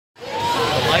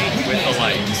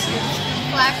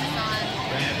Flash is on.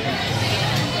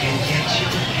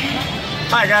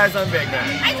 Hi guys, I'm Big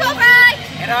Man. I'm Topher!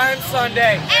 And I'm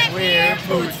Sunday. And we're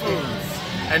Poods Foods.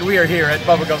 And we are here at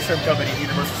Bubba Gump Shrimp Company,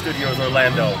 Universal Studios,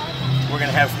 Orlando. We're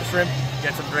gonna have some shrimp,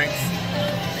 get some drinks.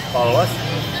 Follow us.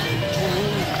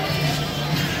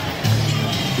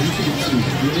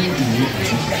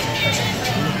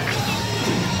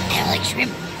 I like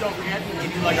shrimp. Don't forget,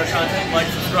 if you like our content, like,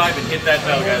 subscribe, and hit that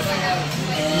bell, guys.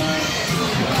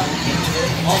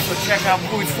 Also, check out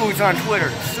Poods Foods on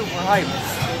Twitter. Super hype.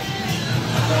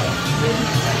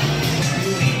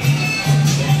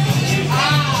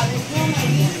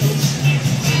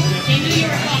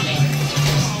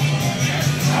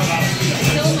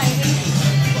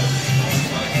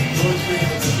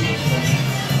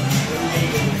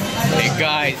 Hey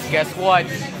guys, guess what?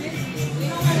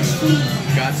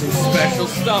 Got some special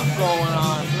stuff going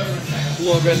on.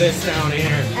 Look at this down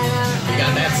here. We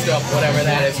got that stuff, whatever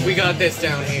that is. We got this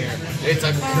down here. It's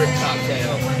a shrimp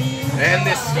cocktail. And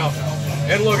this stuff.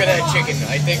 And look at that chicken.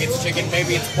 I think it's chicken,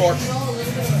 maybe it's pork.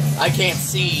 I can't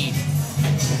see.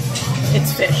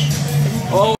 It's fish.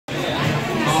 Oh.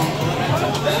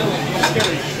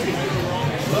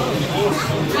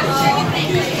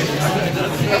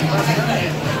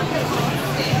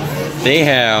 They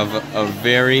have a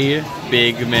very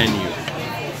big menu,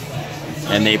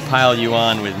 and they pile you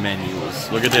on with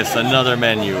menus. Look at this, another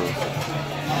menu.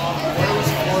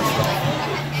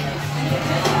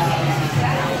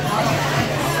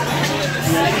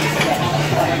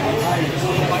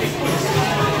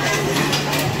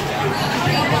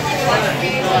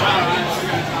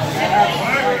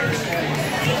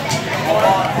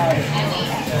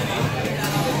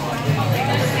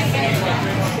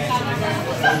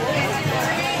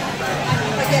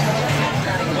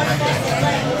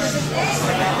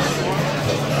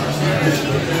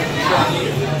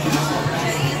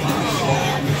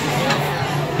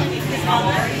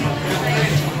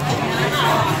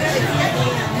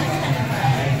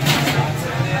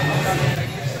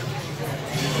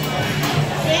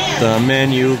 The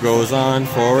menu goes on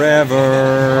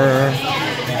forever.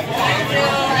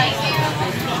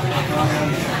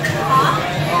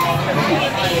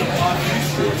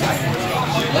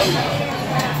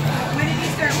 When did you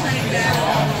start playing that?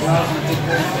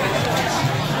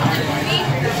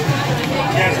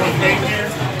 You guys want cake here?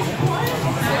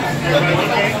 Everybody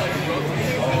want cake?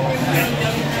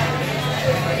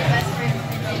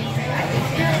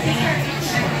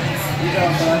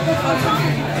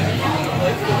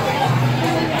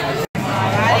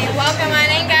 Alrighty, welcome on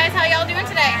in, guys. How y'all doing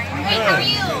today? Great, how are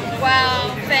you? Well,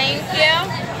 thank you.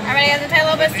 Everybody has to tell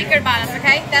a little bit of secret about us,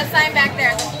 okay? That sign back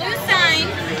there, the blue sign,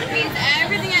 means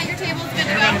everything at your table is good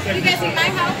to go. You guys need my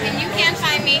help and you can't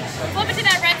find me. Flip it to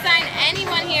that red sign.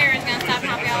 Anyone here is going to stop and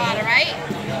help y'all out, alright?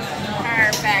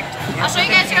 Perfect. I'll show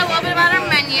you guys here a little bit about our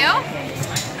menu.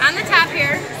 On the top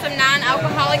here, some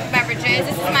non-alcoholic beverages.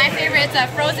 This is my favorite. It's a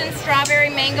frozen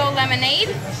strawberry mango lemonade.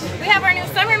 We have our new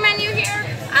summer menu here.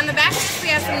 On the back of this,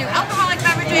 we have some new alcoholic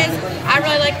beverages. I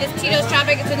really like this Tito's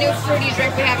Tropic. It's a new fruity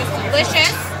drink we have. It's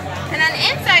delicious. And then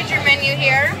inside your menu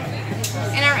here,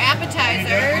 in our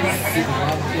appetizers,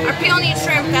 our peony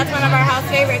shrimp. That's one of our house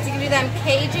favorites. You can do them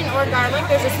Cajun or garlic.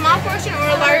 There's a small portion or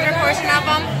a larger portion of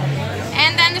them.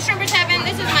 And then the shrimp is heaven.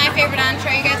 This is my favorite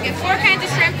entree. You guys get 4 kinds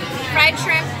of shrimp: fried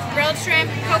shrimp, grilled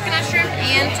shrimp, coconut shrimp,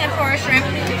 and tempura shrimp,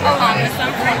 along with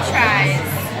some french fries.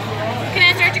 Can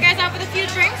I start you guys off with a few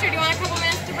drinks, or do you want a couple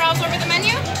minutes to browse over the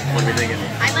menu? What are we thinking?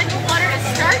 I'd like the water to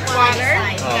start. Water,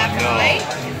 definitely.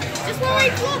 Just one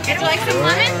right look. Would you like some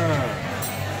lemon?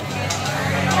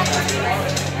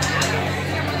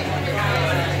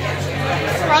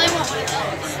 Probably want one of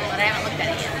those, but I haven't looked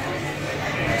at it yet.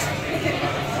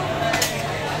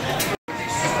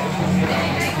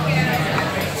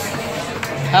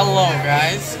 Hello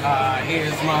guys,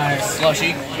 here's my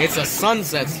slushie. It's a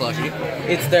sunset slushie.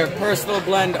 It's their personal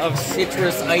blend of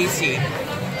citrus icy.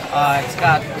 It's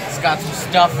got some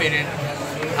stuff in it.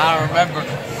 I don't remember.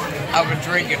 I've been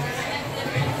drinking.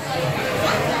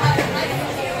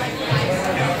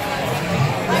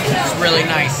 It's really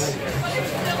nice.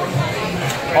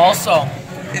 Also,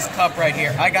 this cup right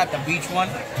here, I got the beach one.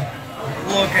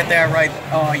 Look at that right.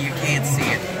 Oh, you can't see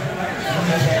it.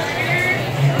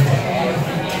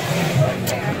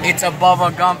 It's a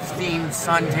Bubba Gump themed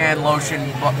suntan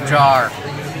lotion jar.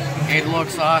 It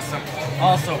looks awesome.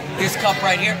 Also, this cup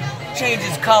right here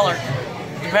changes color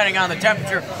depending on the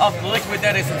temperature of the liquid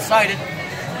that is inside it.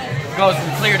 Goes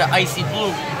from clear to icy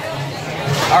blue.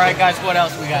 Alright guys, what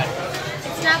else we got?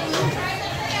 It's not blue.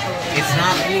 It's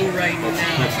not blue right now.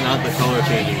 That's not the color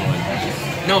changing one.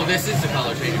 No, this is the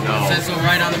color change. No. It says so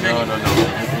right on the menu. No.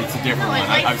 It's a different one.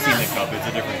 I've seen the cup. It's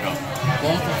a different cup.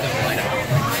 Both of them light up.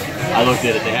 I looked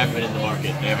at it. They haven't been in the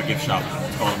market. They have a gift shop.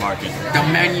 It's called the market. The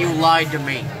menu lied to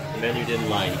me. The menu didn't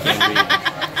lie. You can't read it.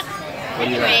 What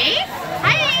do you Anyway,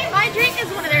 have? my drink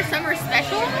is one of their summer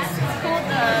specials. It's called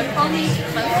the Call Me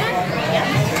Clementine.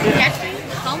 Yeah. Catch me.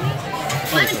 Call me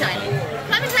Clementine.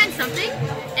 Clementine something,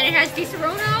 and it has Di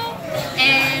Serono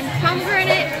and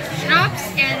pomegranate schnapps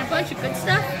and a bunch of good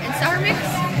stuff and sour mix.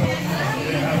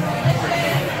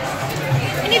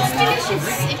 And it's delicious.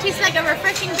 It tastes like a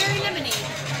refreshing berry lemonade.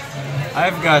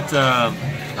 I've got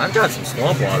some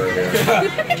swamp water here.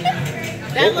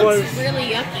 That looks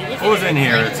really yucky. Look What was at in it.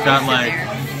 here? Like It's got in like,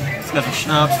 there. it's got some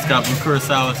schnapps, it's got blue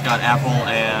curacao, it's got apple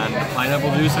and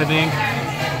pineapple juice, I think.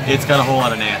 It's got a whole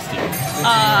lot of nasty.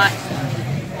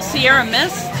 Sierra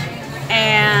Mist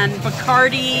and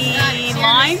Bacardi Not Sierra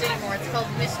Lime. Mist anymore. It's called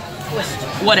Mist Twist.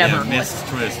 Whatever. Yeah, mist,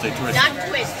 twist, they twist. Not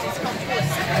Twist. It's called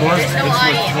Twist. Twist, There's no it's I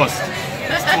in it. twist.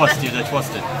 It's twist, yeah, they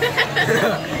twist it.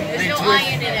 There's no I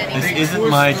in it This anymore. isn't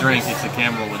my drink, it's the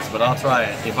camera one's, but I'll try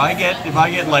it. If I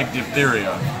get like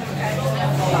diphtheria,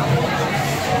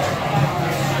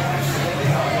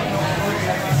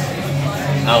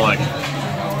 I like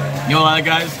it. You know what,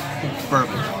 guys? It's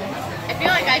bourbon. I feel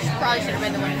like I probably should have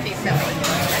been the one to taste that one.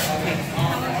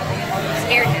 I'm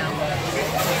scared now.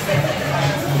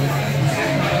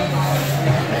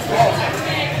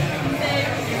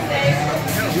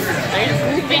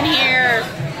 There's poop in here.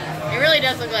 It really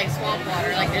does look like swamp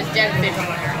water. Like there's dead fish in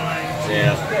there.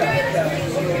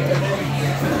 Yeah.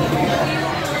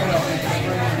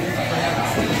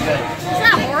 It's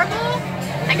not horrible.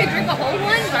 I could drink a whole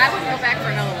one, but I wouldn't go back for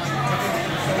another one.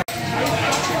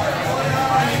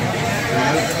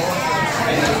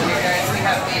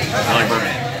 I like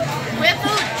bourbon. We have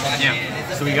food. Yeah.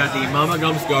 So we got the Mama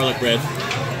Gump's garlic bread,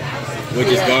 which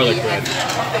is garlic bread.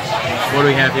 What do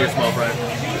we have here, small fry?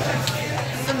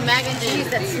 Some mac and cheese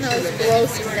that smells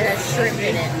gross because it has shrimp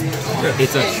in it.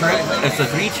 It's a shrimp. It's a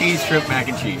 3-cheese shrimp mac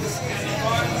and cheese.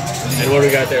 And what do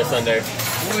we got there, Sunday?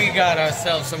 We got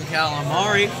ourselves some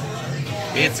calamari.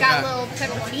 It's got little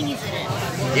pepperoncinis in it.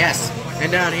 Yes.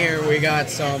 And down here we got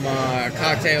some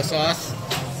cocktail sauce.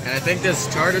 And I think this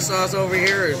tartar sauce over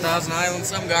here is Thousand Island,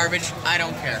 some garbage. I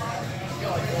don't care.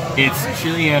 It's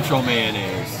chili ancho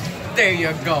mayonnaise There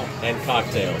you go. and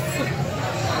cocktail.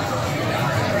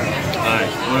 Alright,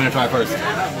 we're gonna try first.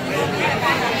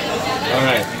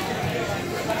 Alright.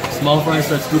 Small fry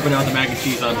starts scooping out the mac and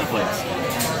cheese on the plates.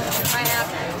 I have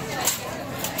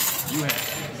You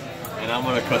have. And I'm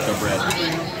gonna cut the bread.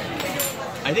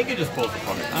 I think it just pulls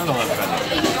apart. I don't know how to cut it.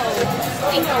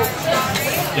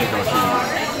 Stinko cheese.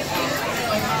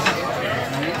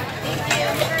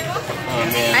 Oh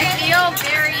man. I feel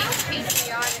very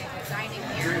patriotic dining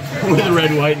here. With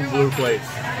red, white, and blue plates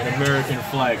and American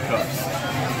flag cups.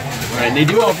 Right, and they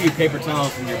do offer you paper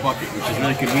towels in your bucket, which is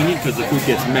really convenient because the food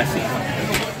gets messy.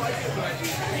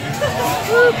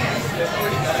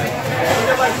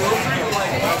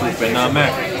 Scooping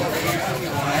mac.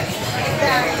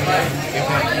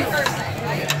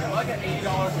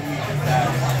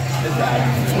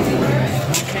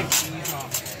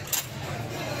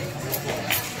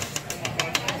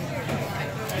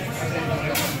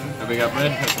 And we got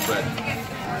bread, have some bread.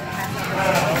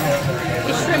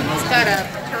 This shrimp's got a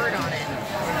turd on it.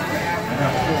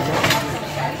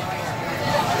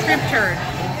 Shrimp turd.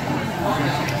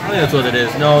 I think that's what it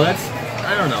is. No, that's,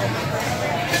 I don't know.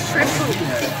 Shrimp poop.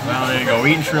 Well, there you go. We're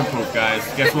eating shrimp poop, guys.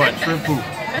 Guess what? Shrimp poop.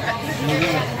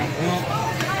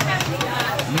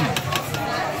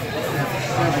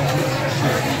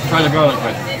 Try the garlic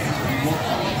bread.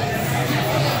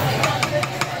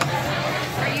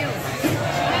 For you.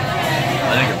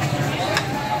 I think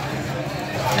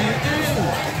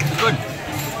it's good.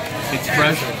 It's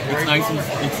fresh. It's nice and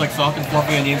it's like soft and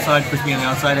fluffy on the inside, crispy on the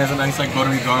outside. It has a nice like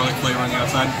buttery garlic flavor on the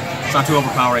outside. It's not too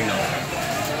overpowering though.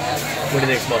 What do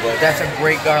you think, small boy? That's a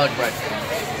great garlic bread.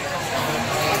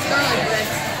 It's garlic bread.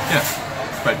 Yeah,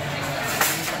 spread.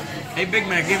 Hey, Big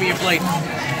Mac, give me a plate.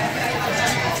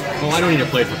 Oh, I don't need a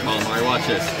plate for calamari. Watch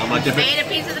this. I'm gonna dip it. Made a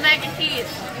piece of the mac and cheese.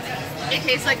 It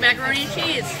tastes like macaroni and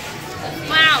cheese.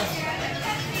 Wow.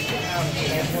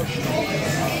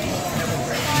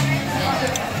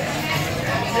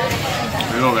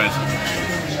 Here we go, guys.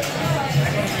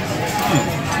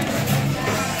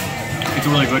 It's a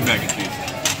really good mac and cheese.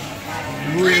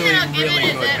 Really, I'll give really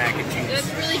it is good that mac and cheese.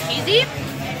 it's really cheesy.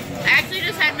 I actually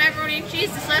just had macaroni and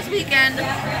cheese this last weekend.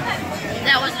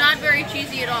 That was not very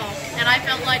cheesy at all, and I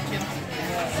felt lied to.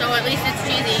 So at least it's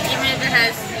cheesy, even if it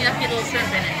has yucky little shrimp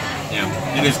in it. Yeah,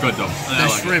 it is good though. I The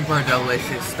like it. shrimp are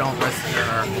delicious. Don't listen to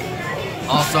her.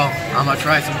 Also, I'm gonna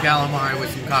try some calamari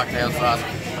with some cocktail sauce.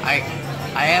 I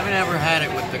haven't ever had it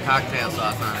with the cocktail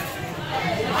sauce on it.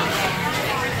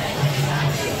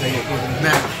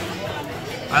 Man,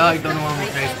 I like the normal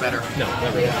taste better. No,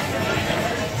 never.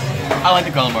 I like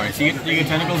the calamari. So you get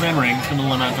tentacles and rings from the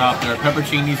lemon on top. There are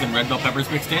pepperoncinis and red bell peppers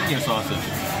mixed in your sausage.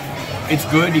 It's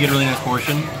good. You get a really nice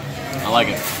portion. I like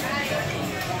it.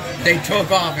 They took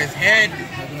off his head.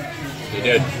 They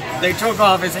did. They took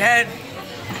off his head.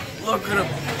 Look at him.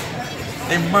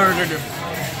 They murdered him.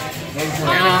 And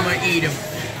I'm gonna eat him.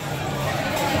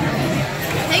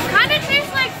 They kind of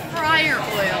taste like fryer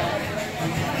oil.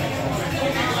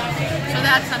 So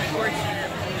that's unfortunate.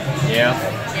 Yeah.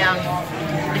 Yeah.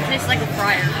 It tastes like a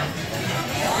fryer.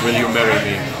 Will you marry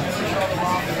me?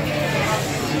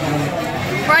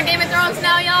 We're on Game of Thrones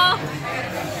now, y'all.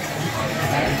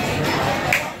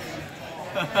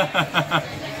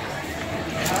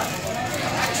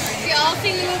 You all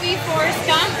seen the movie Forrest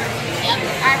Gump? Yep.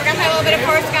 Alright, we're gonna play a little bit of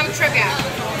Forrest Gump trivia.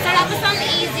 Start off with something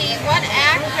easy. What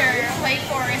actor played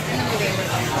Forrest in the movie?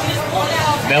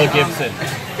 Mel Gibson.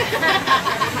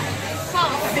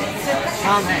 Close.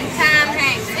 Tom Hanks. Tom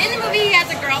Hanks. In the movie, he has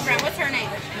a girlfriend. What's her name?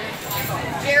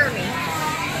 Jeremy.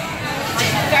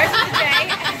 Starts with a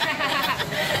J.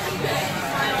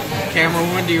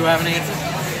 Camerawoman, do you have an answer?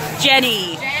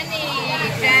 Jenny.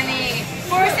 Jenny.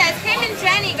 Forrest says him and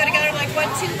Jenny go together like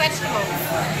what two vegetables?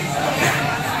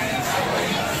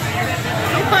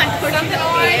 Something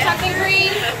orange, something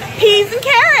green. Peas and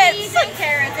carrots. Peas and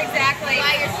carrots, exactly.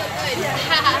 Wow, you're so good.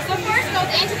 So Forrest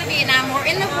goes into the Vietnam War.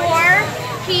 In the war,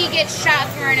 he gets shot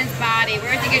somewhere in his body.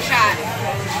 Where does he get shot?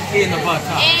 In the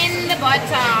buttock. In the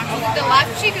buttock. The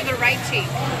left cheek or the right cheek?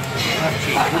 Left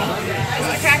cheek.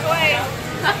 Just a crack away.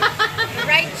 The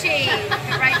right cheek.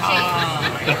 The right cheek.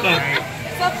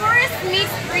 So Forrest meets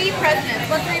 3 presidents.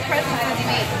 What 3 presidents does he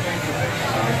meet?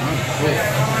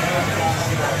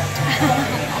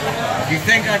 You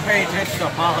think I pay attention to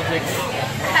politics?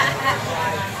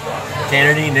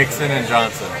 Kennedy, Nixon, and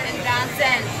Johnson.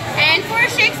 And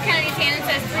Forrest shakes Kennedy's hand and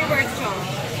says 3 words to him.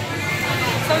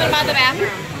 Something about the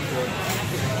bathroom.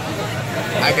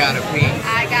 I gotta pee.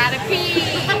 I gotta pee.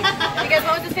 Because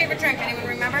what was his favorite drink? Anyone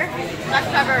remember?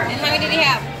 Dr. Pepper. And how many did he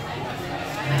have?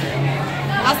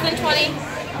 Less than 20?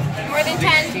 More than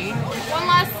 10? 1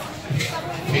 less?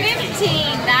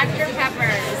 15 Dr.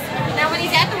 Peppers. Now when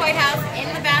he's at the White House, in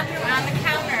the bathroom on the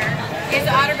counter, is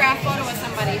an autographed photo with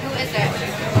somebody. Who is it?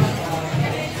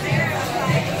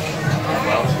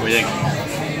 Well, what do you think?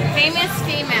 Famous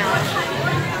female.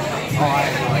 Oh, I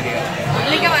have no idea.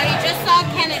 Think about it. He just saw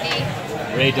Kennedy.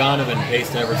 Ray Donovan,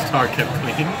 paste never star kept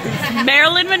clean.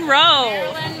 Marilyn Monroe.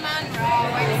 Marilyn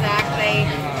Monroe, exactly.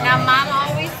 Now, Mom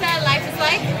always said life is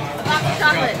like a box of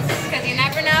chocolates. Because you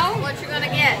never know what you're going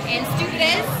to get. And stupid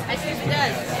is as stupid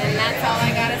does. And that's all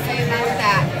I got to say about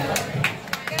that.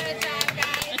 Good job,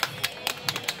 guys.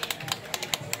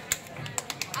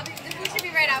 The food should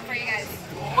be right out for you guys.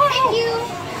 Thank you.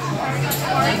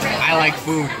 I like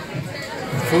food.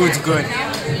 Food's good.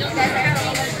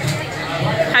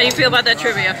 How do you feel about that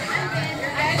trivia?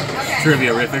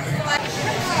 Trivia-rific.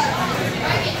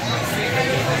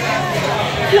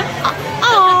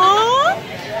 Aww.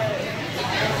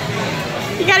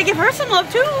 You gotta give her some love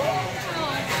too.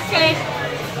 Okay.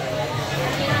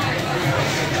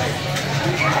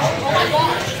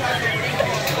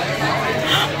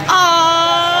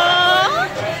 Aww.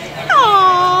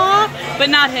 Aww. But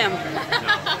not him.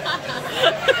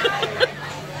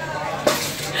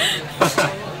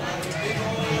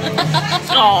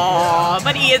 Aww,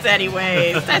 but he is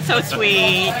anyways. That's so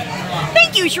sweet.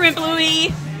 Thank you, Shrimp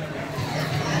Louie.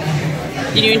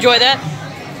 Did you enjoy that?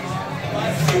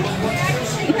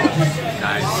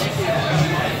 Guys,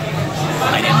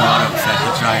 I didn't want to upset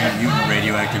the giant mutant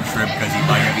radioactive shrimp because he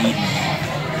might have eaten me.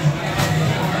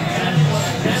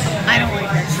 I don't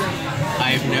like that shrimp.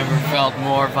 I've never felt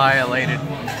more violated.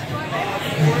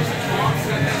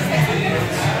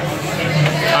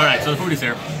 Alright, so the food is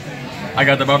here. I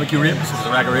got the barbecue ribs,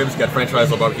 the rack of ribs, got french fries,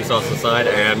 little barbecue sauce on the side,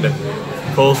 and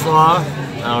coleslaw.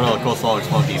 I don't know, the coleslaw looks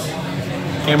funky.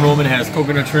 Camerawoman has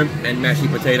coconut shrimp and mashed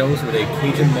potatoes with a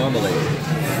Cajun marmalade.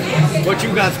 What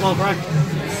you got, small fry?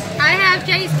 I have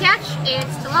Jenny's Catch.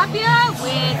 It's tilapia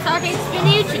with sauteed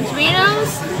spinach and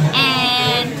tomatoes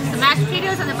and the mashed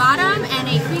potatoes on the bottom and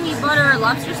a creamy butter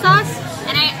lobster sauce.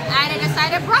 And I added a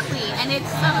side of broccoli, and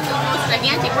it's some of the most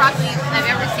gigantic broccoli I've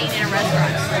ever seen in a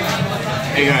restaurant.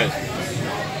 Hey guys,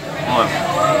 hold on.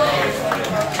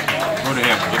 Go to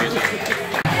him, give me a second.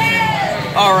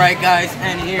 Alright guys,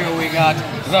 and here we got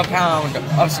the pound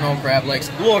of snow crab legs.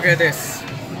 Look at this.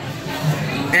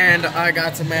 And I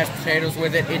got some mashed potatoes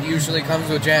with it. It usually comes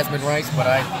with jasmine rice, but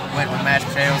I went with mashed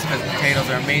potatoes because potatoes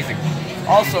are amazing.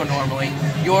 Also, normally,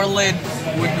 your lid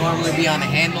would normally be on the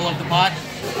handle of the pot,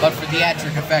 but for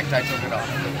theatric effect, I took it off.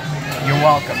 You're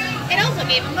welcome. It also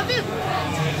gave him a boob.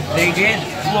 They did.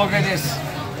 Look at this.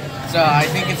 So I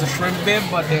think it's a shrimp bib,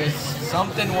 but there's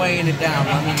something weighing it down.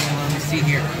 Let me see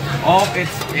here. Oh,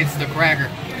 it's the cracker.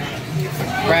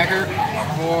 Cracker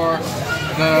for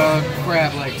the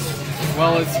crab legs. As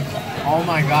well as, oh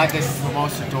my god, this is the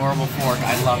most adorable fork.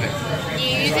 I love it.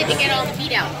 You use it to get all the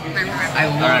meat out. I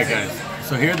love Alright it. guys,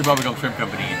 so here at the Bubba Gump Shrimp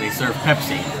Company, they serve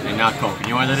Pepsi and not Coke. And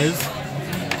you know why that is?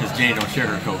 Because Jenny don't share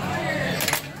her Coke.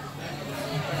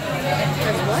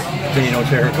 What? Jenny don't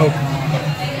share her Coke.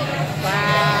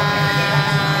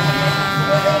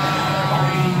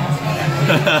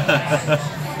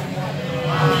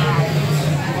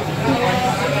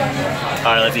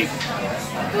 Alright, let's eat.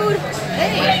 Food.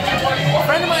 Hey. A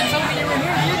friend of mine told me you were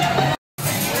here,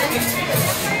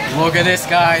 dude. Look at this,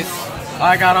 guys.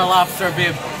 I got a lobster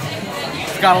bib.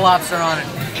 It's got a lobster on it.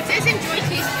 It says enjoy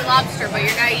tasty lobster, but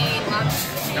you're not eating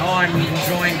lobster. No, I'm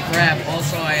enjoying crab.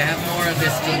 Also, I have more of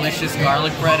this delicious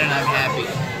garlic bread, and I'm happy.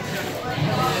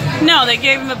 No, they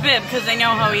gave him a bib because they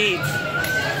know how he eats.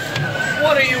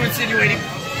 What are you insinuating?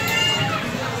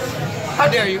 How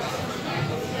dare you?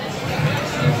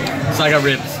 So I got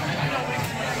ribs.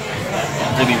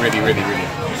 Ribby.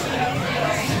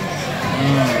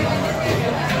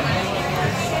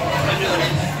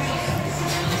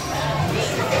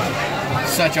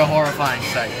 Such a horrifying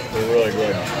sight. They're really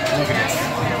good. Look at this.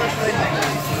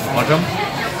 Want them?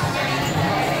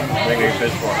 Make a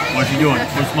fish for. What you doing?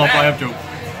 What small fry up to?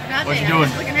 Nothing. What you I'm doing?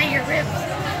 just looking at your ribs.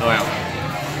 Oh yeah.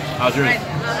 How's yours? I'm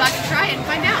about to try it and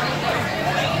find out.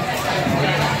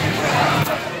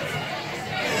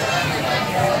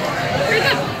 Pretty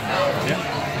good. Yeah.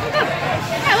 Good.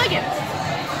 Yeah, I like it.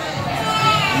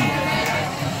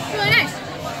 It's really nice.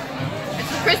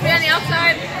 It's crispy on the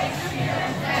outside.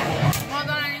 Well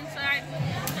done on the inside.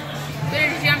 Good,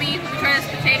 it's yummy. Let me try this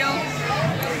potato.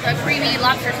 The creamy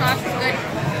lobster sauce is good.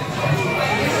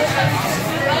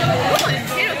 Ooh, the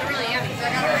potatoes are really yummy.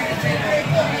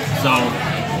 So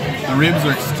the ribs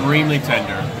are extremely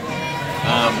tender.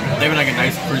 They have like a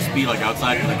nice crispy like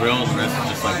outside from the grill, and the rest is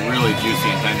just like really juicy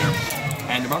and tender.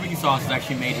 And the barbecue sauce is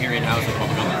actually made here in-house at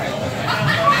Bubba Gump.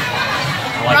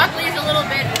 Broccoli is a little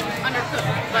bit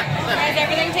undercooked, but good. Is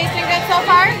everything tasting good so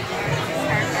far?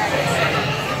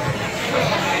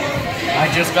 I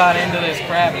just got into this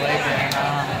crab leg, and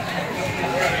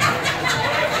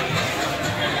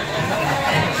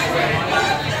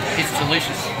it's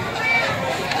delicious.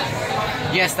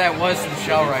 Yes, that was some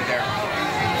shell right there.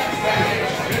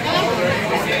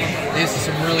 This is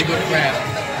some really good crab.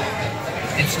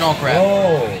 It's snow crab.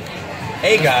 Oh,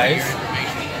 hey guys!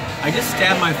 I just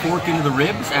stabbed my fork into the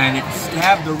ribs, and it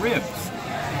stabbed the ribs.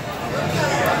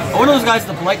 I wonder those guys at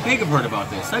the Polite Pig have heard about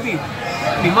this. That'd be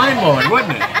mind-blowing,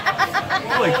 wouldn't it?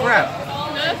 Holy crap.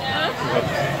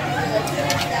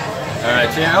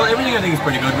 Alright, so yeah, everything I think is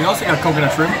pretty good. We also got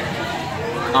coconut shrimp.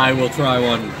 I will try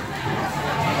one.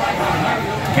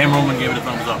 Cameraman gave it a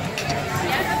thumbs up.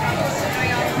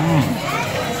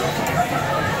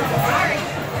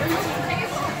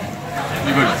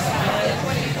 Pretty good.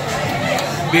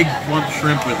 Big plump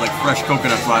shrimp with like fresh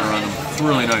coconut flavor on them. It's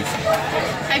really nice.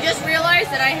 I just realized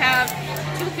that I have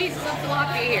 2 pieces of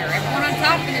tilapia here. I have one on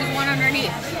top and there's one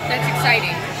underneath. That's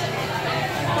exciting.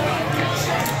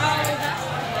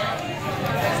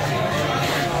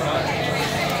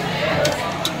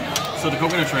 So the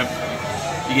coconut shrimp,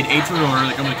 you get 8 to an order.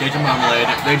 They come with Cajun marmalade.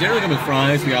 They generally come with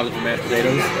fries. We have them for mashed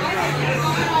potatoes.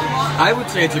 I would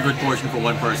say it's a good portion for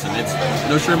one person.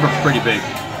 Those shrimp are pretty big,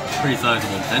 pretty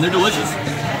sizable, and they're delicious.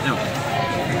 Yeah.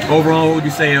 Overall, what would you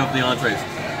say of the entrees?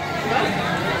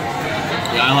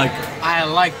 Yeah, I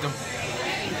like them.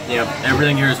 Yeah,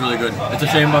 everything here is really good. It's a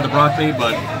shame about the broccoli,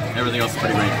 but everything else is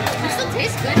pretty great. It still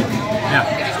tastes good. Yeah.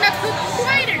 They're just not cooked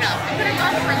quite enough. I could have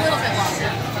gone for a little bit longer.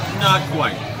 Not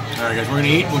quite. All right, guys, we're gonna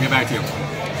eat. We'll get back to you. Okay,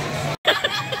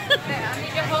 I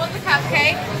need to hold the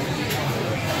cupcake.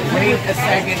 Wait a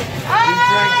second.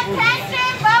 Attention,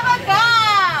 Bubba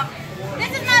Gump! This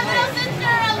is my little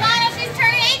sister, Alana. She's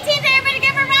turning 18. Everybody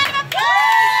give her a round of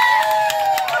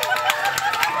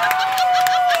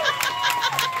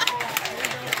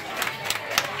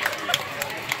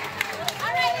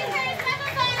All right, let's hear a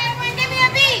special song. Everyone give me a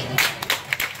beat.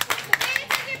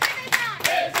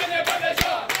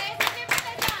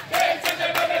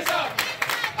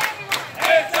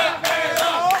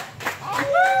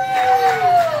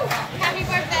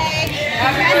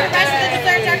 Happy birthday.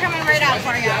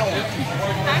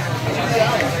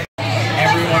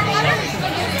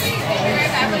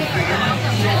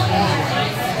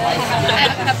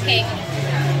 cupcake.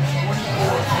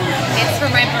 It's for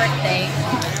my birthday.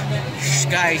 Shh,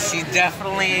 guys, she's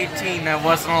definitely 18. That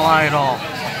wasn't a lie at all.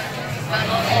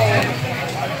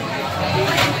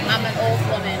 I'm an old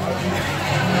woman.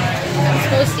 I'm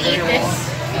supposed to eat this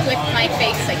with my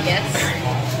face, I guess.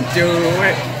 Do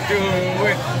it, do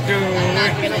it, do I'm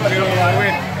not it, gonna do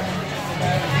it.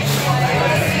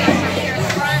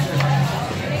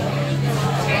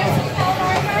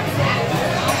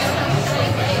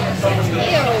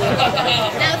 Ew.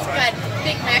 Now it's got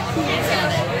Big Mac cookies on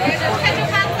it. Ketchup,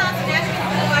 hot sauce, napkins,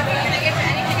 and water. Can I get you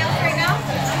anything else right now?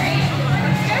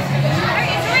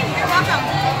 Alright, enjoy. You're welcome.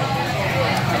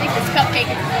 I think this cupcake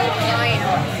is fine.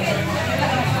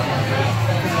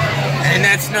 And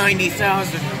that's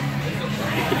 90,000.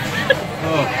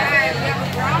 Alright, we have a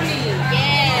brownie.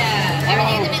 Yeah.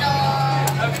 Everything in the middle.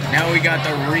 Now we got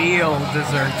the real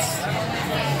desserts.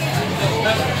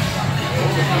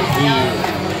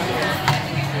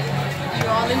 You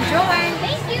all enjoy.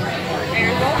 Thank you.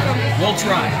 You're welcome. We'll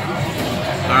try.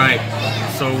 Alright,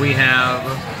 so we have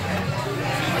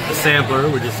the sampler,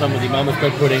 which is some of the Mama's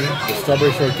bread pudding, the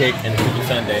strawberry shortcake, and the cookie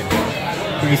sundae.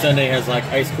 Cookie sundae has like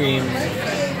ice cream,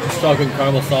 chocolate and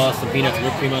caramel sauce, and peanuts and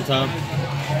whipped cream on top.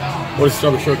 What is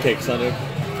strawberry shortcake, sundae?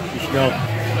 You should know.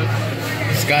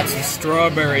 It's got some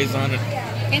strawberries on it.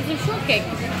 And some shortcake.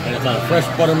 And it's on a fresh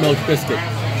buttermilk biscuit.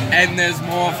 And there's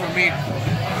more for me.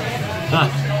 Huh.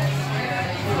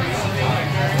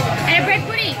 And a bread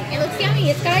pudding. It looks yummy.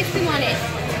 It's got ice cream on it.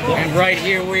 And right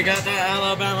here we got the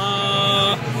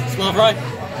Alabama small fry.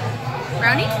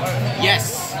 Brownie?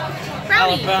 Yes.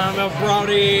 Brownie. Alabama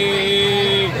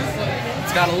brownie.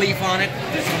 It's got a leaf on it.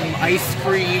 Some ice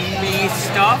creamy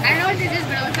stuff. I don't know what this is,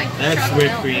 but it looks like That's chocolate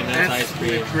whipped milk. cream, that's ice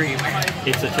cream. Whipped cream.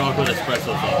 It's a chocolate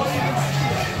espresso sauce.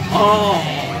 Oh,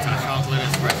 it's a chocolate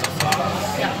espresso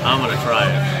sauce. I'm gonna try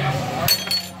it.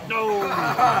 No.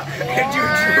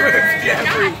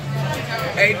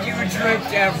 And you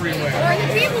dripped everywhere. Or the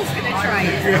table's gonna try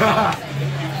it.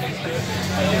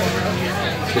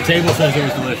 The table says it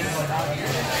was delicious.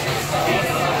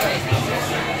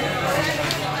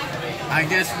 I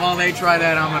guess while they try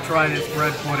that, I'm gonna try this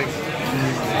bread pudding.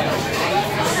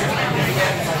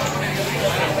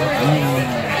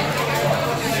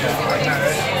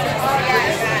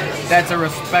 That's a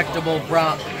respectable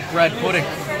bread pudding.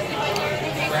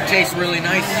 Tastes really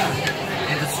nice.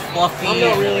 And it's fluffy. I'm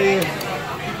not really.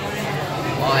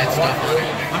 All that stuff on it.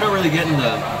 I'm not really getting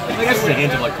the. I guess it's a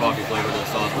hint of like coffee flavor to the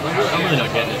sauce, but I'm really not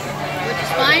getting it. Which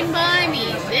is fine by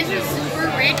me. This is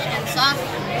super rich and soft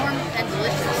and warm and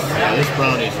delicious. Yeah, this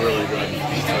brownie is really good.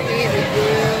 It's really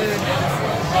good.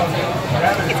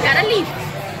 It's got a leaf.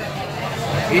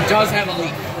 It does have a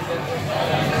leaf.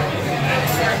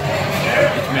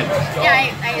 It's mint.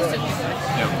 Yeah, I assume so.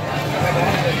 Yeah.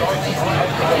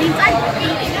 It means I'm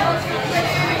eating.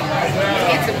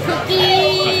 Get some That's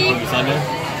cookies. cookie sundae.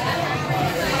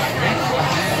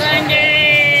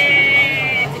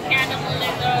 Sunday. It's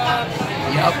cannibalism.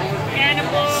 Yup.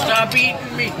 Cannibal. Stop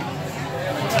eating me.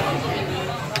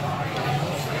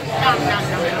 Nom, nom,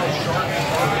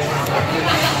 nom.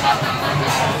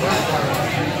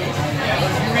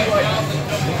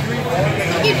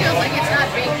 Cookie feels like it's not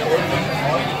baked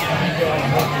over.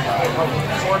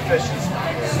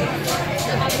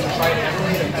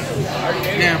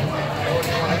 Now.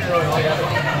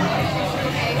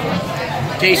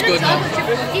 Tastes Is it a good though. chocolate chip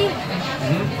cookie?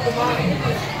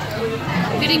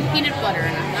 I'm getting peanut butter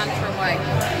and I'm not sure why.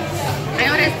 I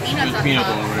know it has peanuts on Peanut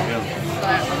top, butter, right? Yeah.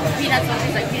 but peanuts don't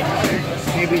taste like peanut butter.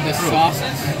 Maybe the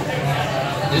sauces.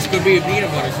 This could be a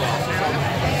peanut butter sauce.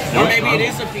 Or maybe it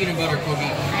is a peanut butter cookie.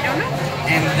 I don't know.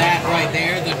 And that right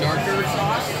there, the darker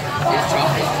sauce, is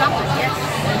chocolate. It's chocolate, yes.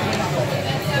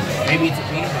 Maybe it's a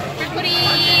peanut butter. Bread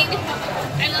pudding!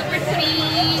 I love bread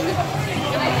pudding!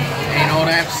 And you know what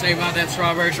I have to say about that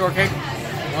strawberry shortcake?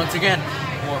 Once again,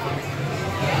 more for me.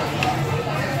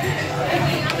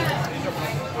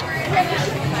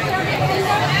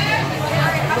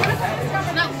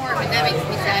 It's not more of it, that makes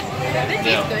me sad. But it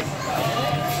tastes good.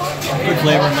 Good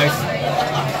flavor,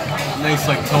 nice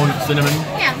like tone of cinnamon.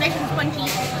 Yeah, nice and spongy.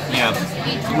 Yeah,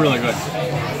 really good.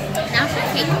 Now for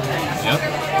cake. Yep.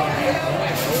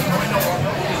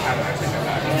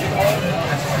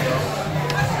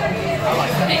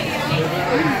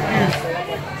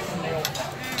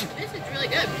 This is really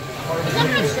good. There's not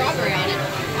enough strawberry on it,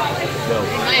 No.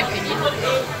 in my opinion.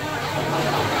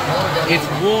 It's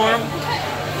warm,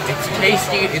 it's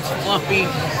tasty, it's fluffy,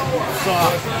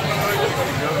 soft.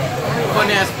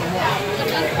 Couldn't ask for more.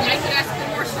 I could ask for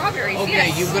more strawberries. Okay,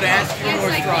 yes. you could ask for Yes, more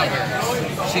I could.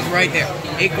 strawberries. She's right there.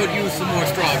 It could use some more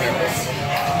strawberries.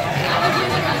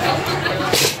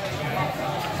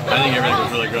 I think everything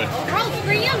was really good. They're all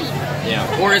super yummy.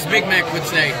 Yeah. Or as Big Mac would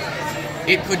say,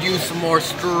 it could use some more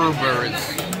strawberries.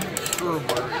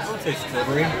 Strawberries. I would say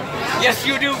strawberry. Yes,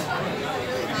 you do.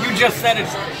 You just said it.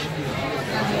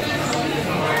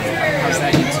 How's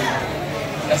that YouTube?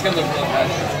 That's gonna look really bad.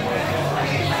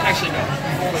 Actually, no.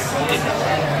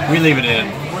 We leave it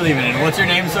in. We're leaving it in. What's your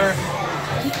name, sir?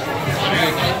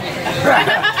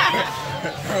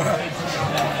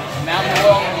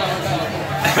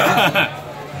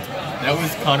 That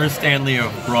was Connor Stanley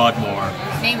of Broadmoor.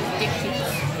 Name is Dixie.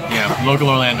 Yeah, local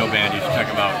Orlando band. You should check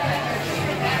them out.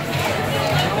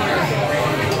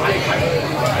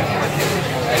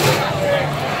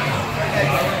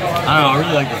 I don't know. I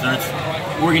really like desserts.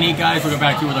 We're gonna eat, guys. We'll go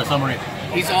back to you with our summary.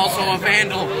 He's also a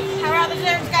vandal. How are all the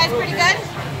desserts, guys? Pretty good?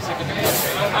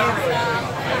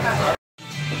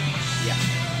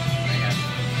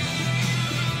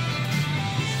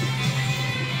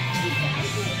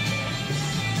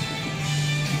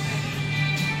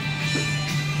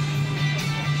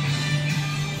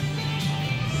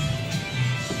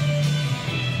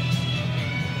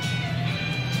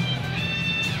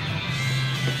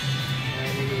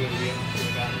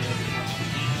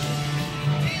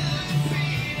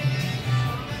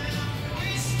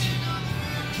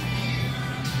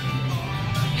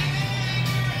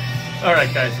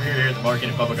 Alright guys, we're here at the market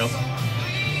in Bubba Gump,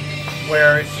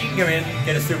 where you can come in,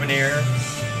 get a souvenir,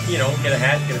 you know, get a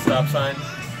hat, get a stop sign.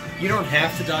 You don't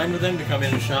have to dine with them to come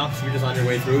in and shop, so you're just on your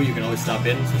way through, you can always stop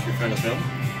in since you're trying to film.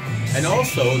 And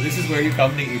also, this is where you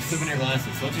come to get your souvenir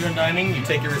glasses. So once you're done dining, you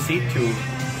take your receipt to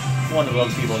one of the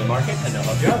other people in the market, and they'll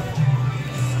help you out.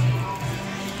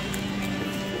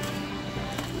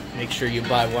 Make sure you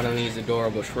buy one of these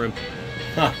adorable shrimp.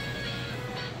 Huh.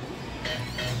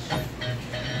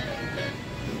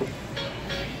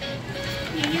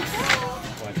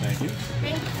 Why, thank you.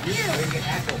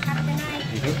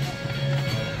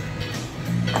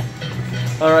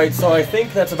 Alright, so I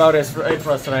think that's about it for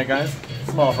us tonight, guys.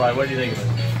 Small fry, what do you think of it?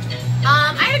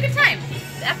 I had a good time.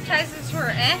 The appetizers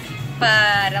were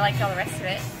but I liked all the rest of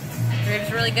it. The ribs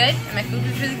were really good, and my food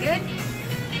was really good.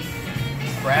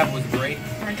 Crab was great.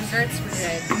 Our desserts were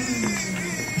good.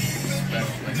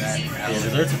 Especially that. Yeah,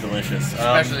 desserts are delicious.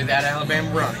 Especially that Alabama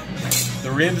brownie.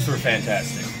 The ribs were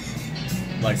fantastic.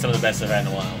 Like some of the best I've had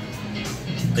in a while.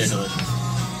 They're delicious.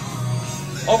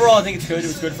 Overall, I think it's good. It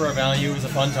was good for our value. It was a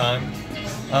fun time.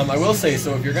 I will say,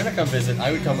 so if you're going to come visit,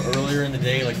 I would come earlier in the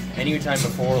day, like any time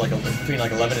before, like between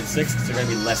like 11 and 6, because they're going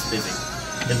to be less busy.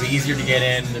 It'll be easier to get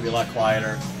in. It'll be a lot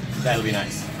quieter. That'll be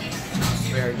nice.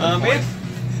 Very good Yeah. point.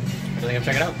 I think I'm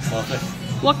checking out. Well,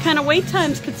 What kind of wait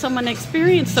times could someone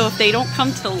experience though if they don't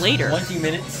come till later? 20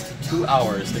 minutes to 2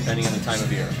 hours, depending on the time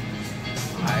of year.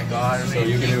 My God. So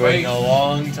you can be waiting a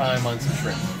long time on some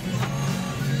shrimp.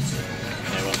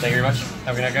 Okay, well, thank you very much.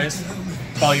 Have a good night, guys.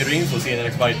 Follow your dreams. We'll see you in the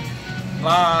next bite.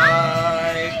 Bye.